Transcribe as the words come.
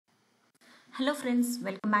Hello friends,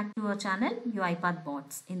 welcome back to our channel UiPath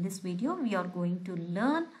Bots. In this video, we are going to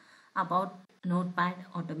learn about Notepad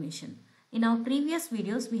automation. In our previous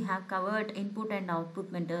videos, we have covered input and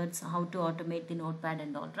output methods, how to automate the Notepad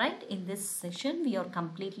and all, right? In this session, we are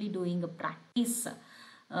completely doing a practice,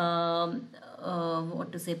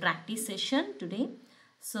 practice session today.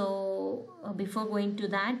 So before going to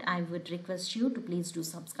that, I would request you to please do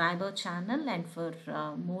subscribe our channel, and for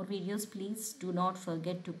more videos, please do not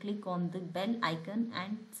forget to click on the bell icon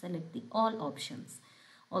and select the all options.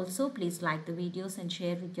 Also, please like the videos and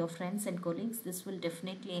share with your friends and colleagues. This will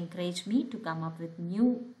definitely encourage me to come up with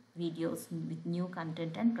new videos with new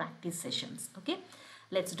content and practice sessions. Okay,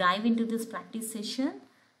 let's dive into this practice session.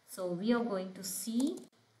 So we are going to see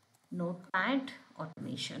Notepad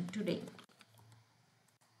automation today.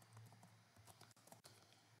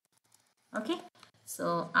 Okay,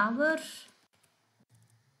 so our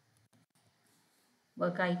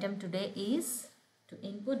work item today is to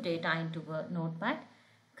input data into a Notepad,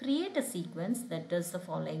 create a sequence that does the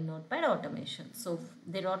following Notepad automation. So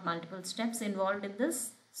there are multiple steps involved in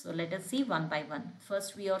this. So let us see one by one.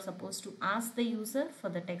 First, we are supposed to ask the user for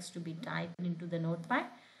the text to be typed into the Notepad.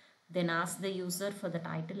 Then ask the user for the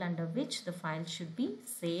title under which the file should be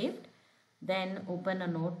saved. Then open a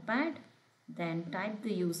Notepad. Then type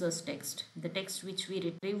the user's text. The text which we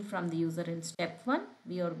retrieved from the user in step 1,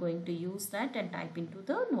 we are going to use that and type into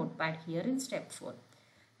the Notepad here in step 4.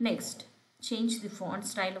 Next, change the font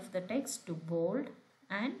style of the text to bold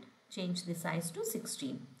and change the size to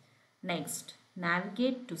 16. Next,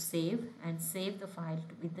 navigate to save and save the file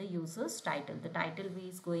with the user's title. The title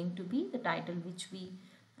is going to be the title which we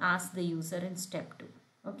asked the user in step 2.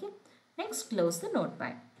 Okay. Next, close the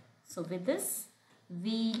Notepad. So with this,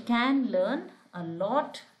 we can learn a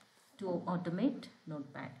lot to automate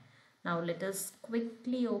Notepad. Now let us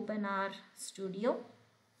quickly open our studio.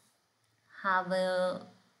 Have a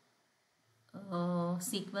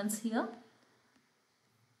sequence here.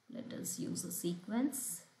 Let us use a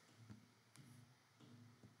sequence.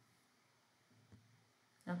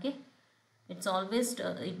 Okay, it's always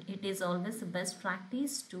it is always the best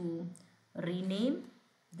practice to rename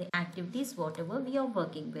the activities whatever we are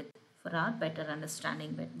working with, for our better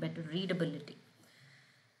understanding, better readability.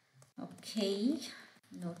 Okay,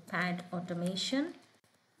 Notepad automation,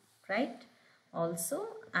 right? Also,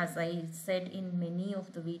 as I said in many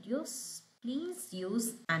of the videos, please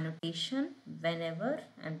use annotation whenever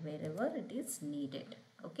and wherever it is needed.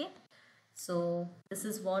 Okay, so this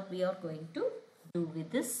is what we are going to do with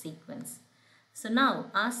this sequence. So now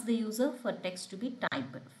ask the user for text to be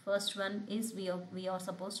typed. First one is we are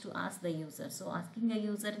supposed to ask the user. So asking a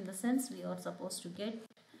user in the sense we are supposed to get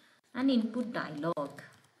an input dialog.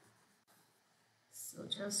 So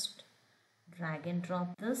just drag and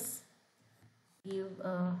drop this, give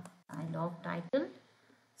a dialog title.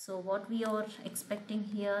 So what we are expecting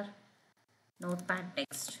here, Notepad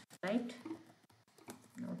text, right?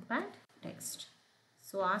 Notepad text.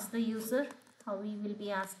 So ask the user how we will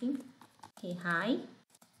be asking. Okay, hi,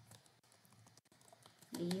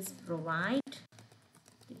 please provide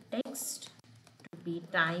the text to be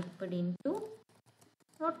typed into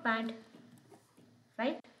Notepad,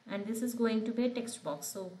 right? And this is going to be a text box.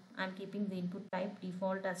 So I'm keeping the input type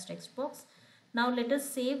default as text box. Now let us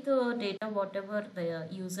save the data whatever the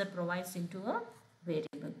user provides into a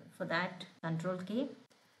variable. For that, Control K,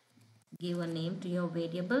 give a name to your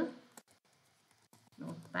variable,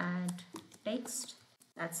 Notepad text.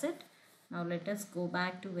 That's it. Now let us go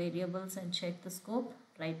back to variables and check the scope.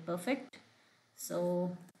 Right, perfect.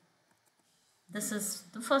 So this is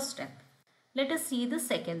the first step. Let us see the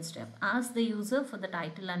second step. Ask the user for the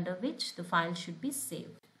title under which the file should be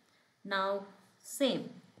saved. Now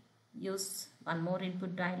same, use one more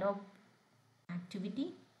input dialog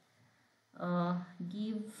activity.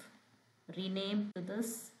 Rename to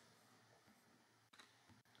this,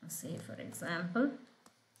 say for example,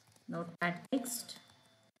 Notepad text,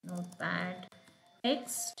 Notepad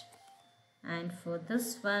text, and for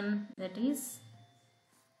this one that is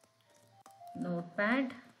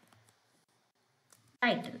Notepad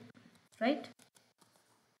title, right?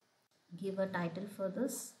 Give a title for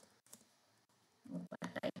this, Notepad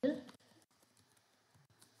title.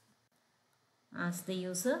 Ask the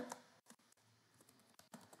user,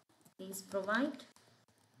 please provide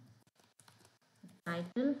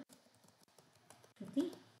title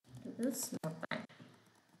to this Notepad.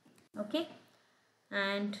 Okay,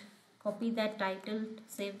 and copy that title,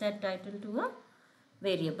 save that title to a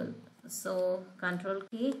variable. So Control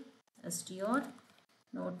K, str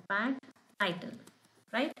Notepad title,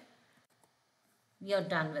 right? We are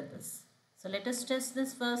done with this. So let us test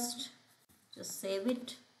this first. Just save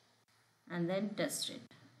it and then test it.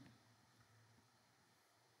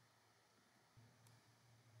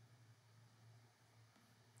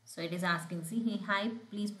 So it is asking, see, hey, hi,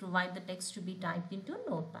 please provide the text to be typed into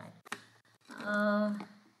Notepad.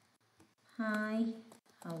 Hi,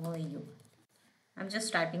 how are you? I'm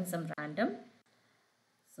just typing some random.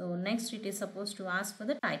 So next it is supposed to ask for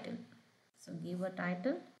the title. So give a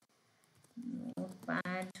title,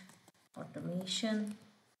 Notepad Automation.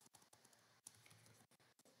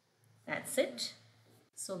 That's it.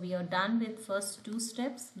 So we are done with first two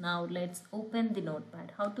steps. Now let's open the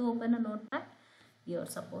Notepad. How to open a Notepad? We are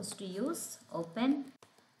supposed to use open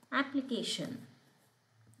application.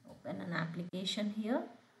 Open an application here.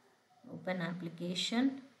 Open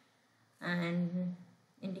application and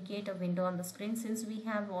indicate a window on the screen. Since we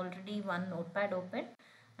have already one Notepad open,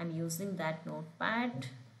 I'm using that Notepad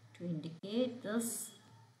to indicate this,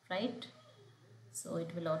 right? So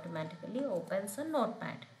it will automatically open a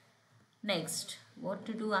Notepad. Next, what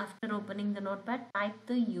to do after opening the Notepad? Type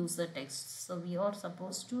the user text. So we are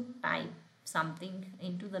supposed to type something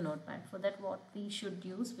into the Notepad. For that, what we should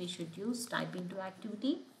use? We should use type into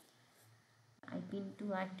activity. Type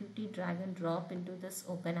into activity, drag and drop into this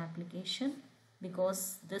open application,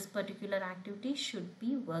 because this particular activity should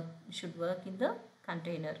work in the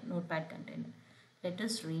container, Notepad container. Let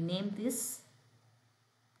us rename this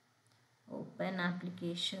open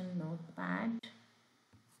application Notepad.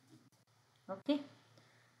 Okay.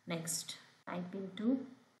 Next, type into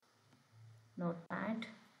Notepad.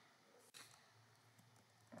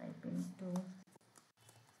 Type into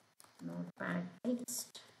Notepad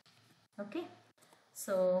text. Okay.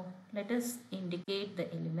 So let us indicate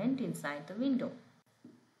the element inside the window.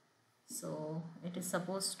 So it is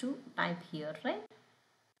supposed to type here, right?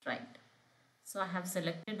 Right. So I have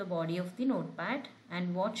selected the body of the Notepad,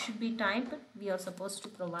 and what should be typed? We are supposed to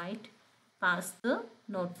pass the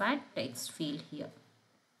Notepad text field here.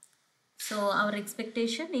 So our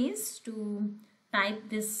expectation is to type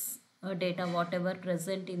this data, whatever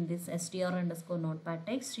present in this str_notepad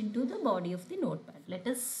text, into the body of the Notepad. Let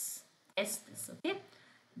us test this. Okay,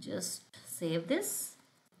 just save this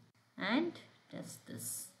and test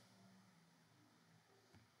this.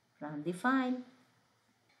 Run the file.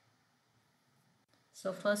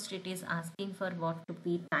 So first it is asking for what to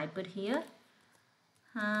be typed here.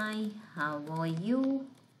 Hi, how are you?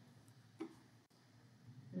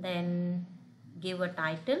 Then give a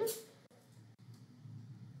title.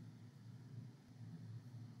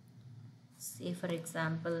 Say for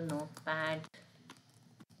example, Notepad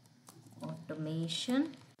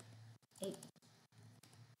Automation 8.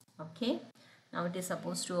 Okay, now it is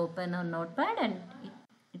supposed to open a Notepad and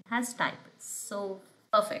it has typed. So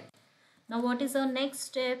perfect. Now what is our next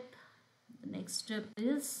step? The next step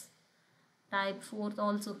is type 4th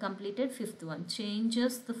also completed. 5th one,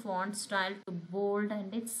 changes the font style to bold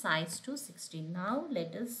and its size to 16. Now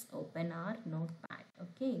let us open our Notepad.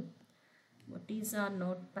 Okay, what is our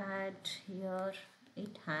Notepad here?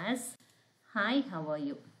 It has hi, how are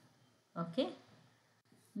you? Okay,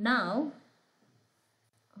 now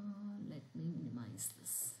let me minimize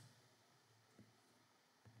this.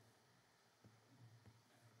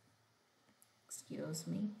 Excuse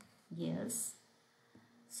me. Yes,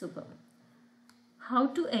 super. How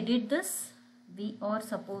to edit this? We are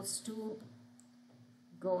supposed to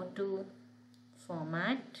go to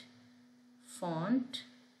format, font,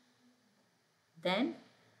 then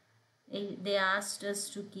they asked us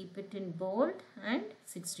to keep it in bold and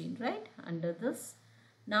 16, right, under this.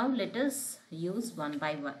 Now let us use one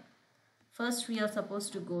by one. First we are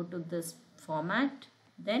supposed to go to this format,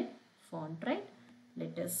 then font, right?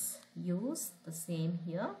 Let us use the same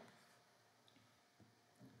here.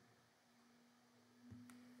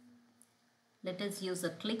 Let us use a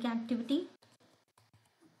click activity.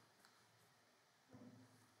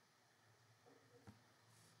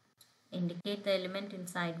 Indicate the element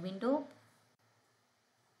inside window.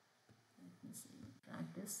 Let me see,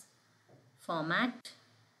 drag this. Format.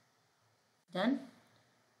 Done.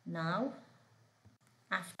 Now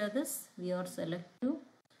after this we are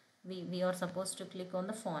we are supposed to click on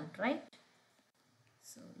the font, right?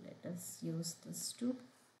 So let us use this too.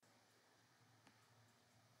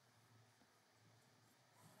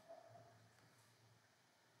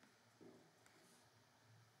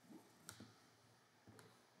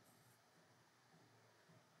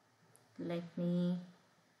 Let me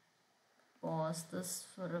pause this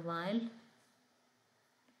for a while.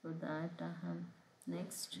 For that I have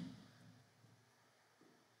next.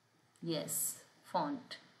 Yes,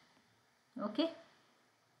 font. Okay,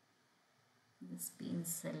 this being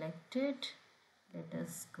selected. Let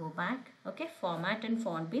us go back. Okay, format and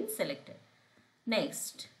font being selected.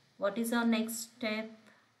 Next, what is our next step?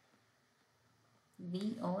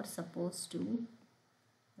 We are supposed to,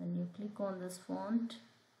 when you click on this font,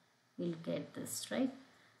 we'll get this, right?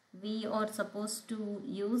 We are supposed to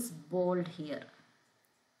use bold here.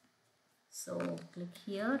 So click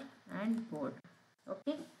here and bold.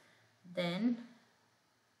 Okay, then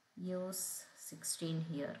use 16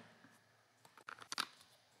 here,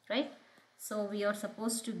 right? So we are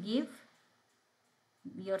supposed to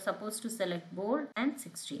select bold and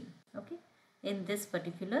 16, okay, in this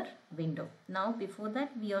particular window. Now before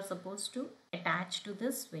that we are supposed to attach to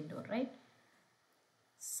this window, right?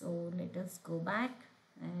 So let us go back,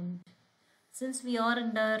 and since we are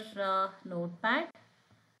under Notepad,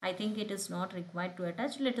 I think it is not required to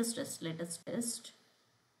attach. Let us test.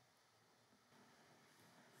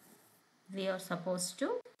 We are supposed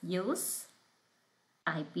to use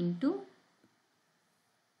type into.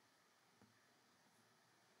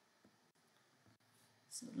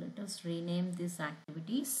 So let us rename these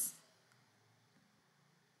activities.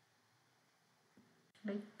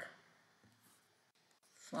 Click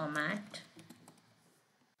format,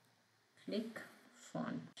 click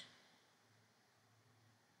font.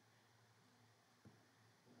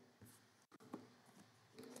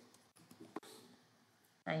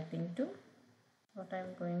 Type into, what I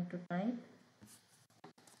am going to type,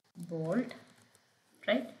 bold,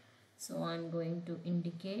 right? So I am going to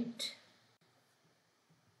indicate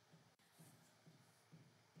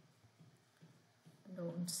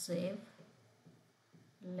don't save.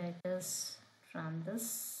 Let us run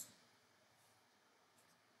this.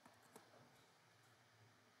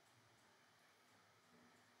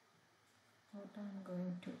 What I'm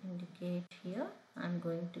going to indicate here, I'm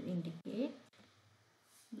going to indicate,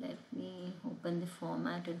 let me open the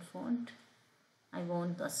formatted font. I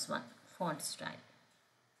want this one, font style.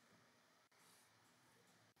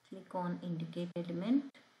 Click on indicate element,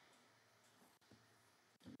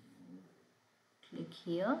 click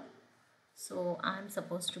here. So I'm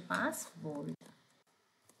supposed to pass bold.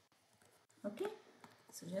 Okay,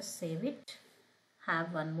 so just save it.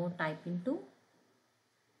 Have one more type into,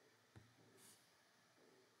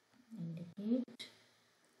 indicate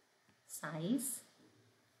size.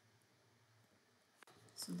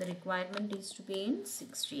 So the requirement is to be in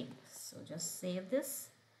 16. So just save this,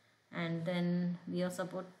 and then we are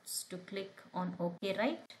supposed to click on OK,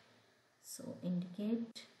 right? So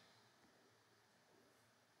indicate.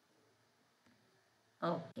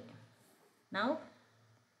 Okay. Now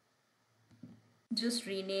just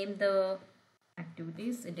rename the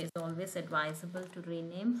activities. It is always advisable to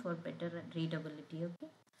rename for better readability.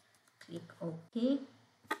 Okay. Click OK.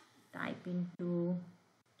 Type into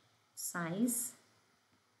size.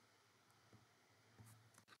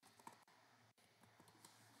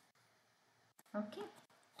 Okay,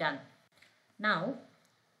 done. Now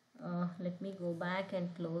let me go back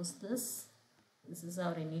and close this. This is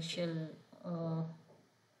our initial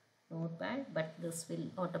notepad, but this will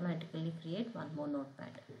automatically create one more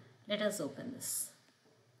notepad. Let us open this,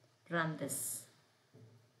 run this.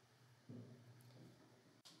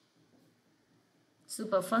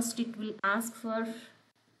 Super. First it will ask for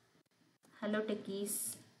hello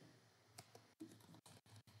Techies,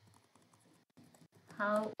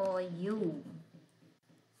 how are you?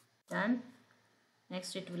 Done.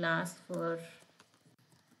 Next it will ask for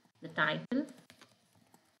the title.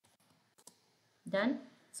 Done.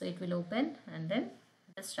 So it will open, and then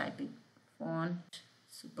just typing font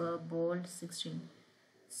super bold 16.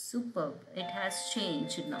 Superb. It has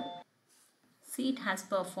changed now. See, it has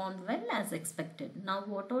performed well as expected. Now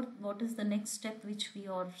what is the next step which we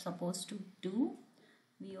are supposed to do?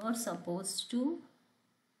 We are supposed to,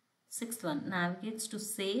 sixth one, navigates to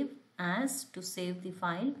save as, to save the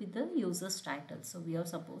file with the user's title. So we are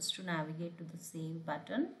supposed to navigate to the save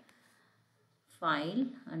button, file,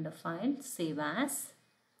 under file, save as,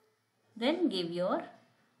 then give your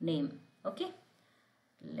name. Okay,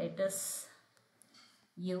 let us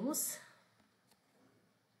use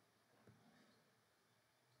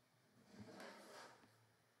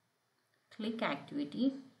click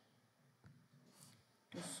activity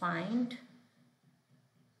to find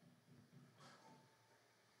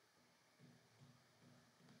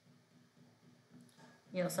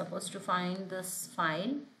you're supposed to find this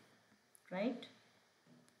file, right?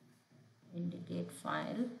 Indicate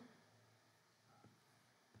file.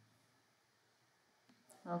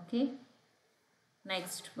 Okay,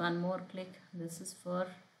 next one more click. This is for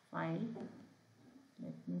file.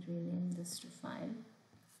 Let me rename this to file.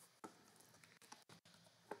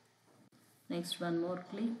 Next one more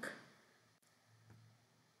click.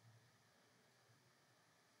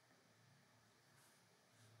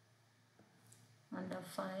 Under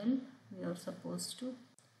file we are supposed to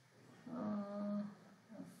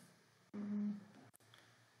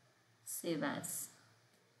save as.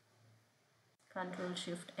 Control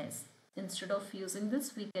Shift S. Instead of using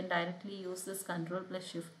this, we can directly use this Control plus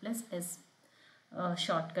Shift plus S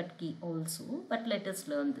shortcut key also, but let us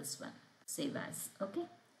learn this one, save as. Okay,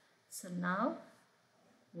 so now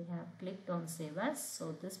we have clicked on save as,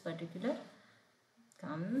 so this particular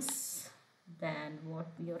comes. Then what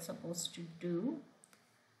we are supposed to do,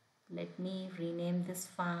 let me rename this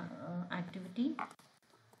activity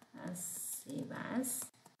as save as.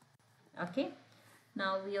 Okay,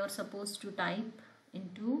 now we are supposed to type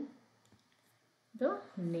into the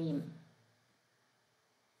name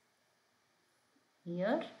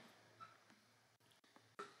here.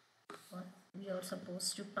 What we are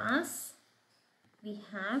supposed to pass, we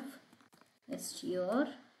have str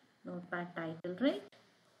notepad title, right?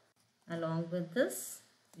 Along with this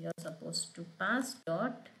we are supposed to pass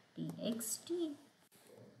 .txt.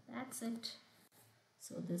 That's it.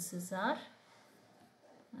 So this is our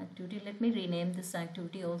activity. Let me rename this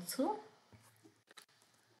activity also.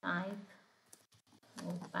 Type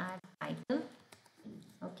notepad title.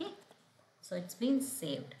 Okay, so it's been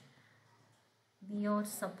saved. We are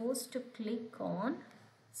supposed to click on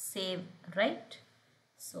save, right?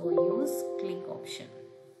 So use click option.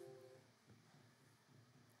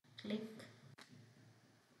 Click,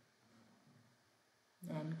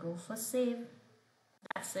 then go for save.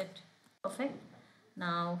 That's it. Perfect.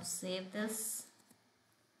 Now save this.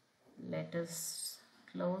 Let us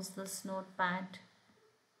close this notepad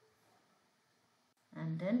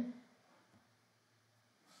and then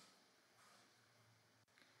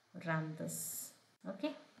run this.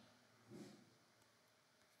 Okay,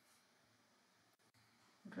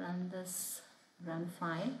 run this, run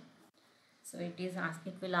file. So it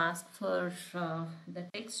will ask for the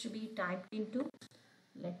text to be typed into.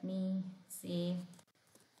 Let me say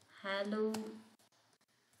hello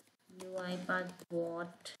UiPath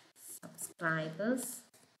bot subscribers.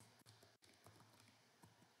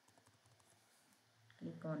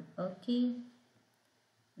 Click on OK.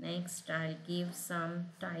 Next I'll give some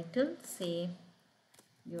title, say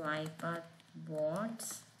UiPath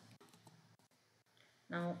bots.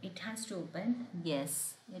 Now it has to open.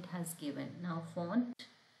 Yes, it has given. Now font,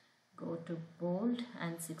 go to bold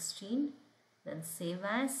and 16, then save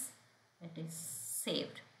as. It is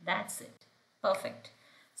saved. That's it. Perfect.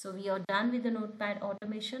 So we are done with the Notepad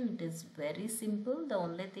automation. It is very simple. The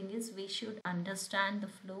only thing is we should understand the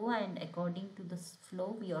flow, and according to this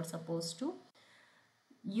flow we are supposed to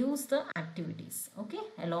use the activities. Okay,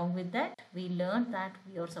 along with that we learned that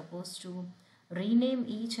we are supposed to rename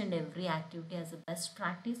each and every activity as a best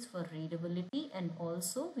practice for readability, and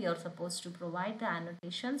also we are supposed to provide the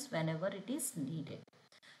annotations whenever it is needed.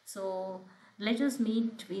 So let us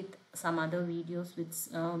meet with some other videos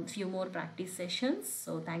with few more practice sessions.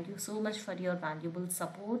 So thank you so much for your valuable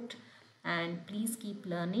support, and please keep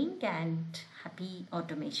learning, and happy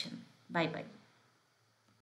automation. Bye bye.